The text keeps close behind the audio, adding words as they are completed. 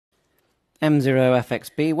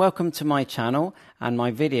M0FXB, welcome to my channel and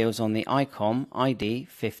my videos on the ICOM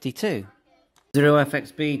ID-52.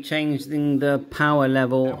 0FXB changing the power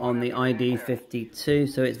level on the ID-52,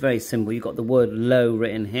 so it's very simple. You've got the word low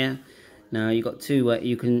written here. Now you've got two,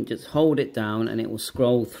 you can just hold it down and it will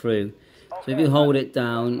scroll through. So if you hold it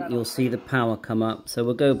down, you'll see the power come up. So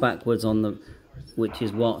we'll go backwards on the, which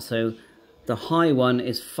is what. So the high one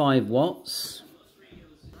is 5 watts.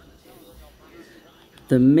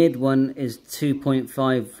 The mid one is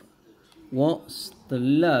 2.5 watts. The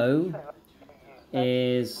low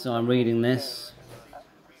is, so I'm reading this,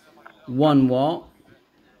 1 watt.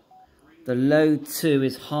 The low 2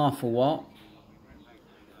 is half a watt.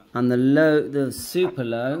 And the super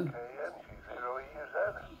low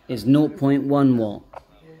is 0.1 watt.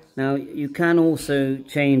 Now you can also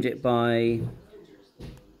change it by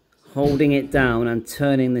holding it down and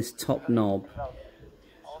turning this top knob.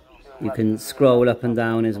 You can scroll up and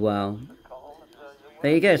down as well.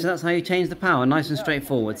 There you go, so that's how you change the power, nice and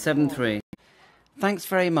straightforward, 7.3. Thanks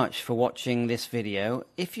very much for watching this video.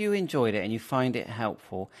 If you enjoyed it and you find it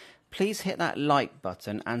helpful, please hit that like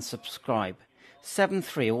button and subscribe.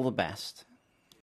 7.3, all the best.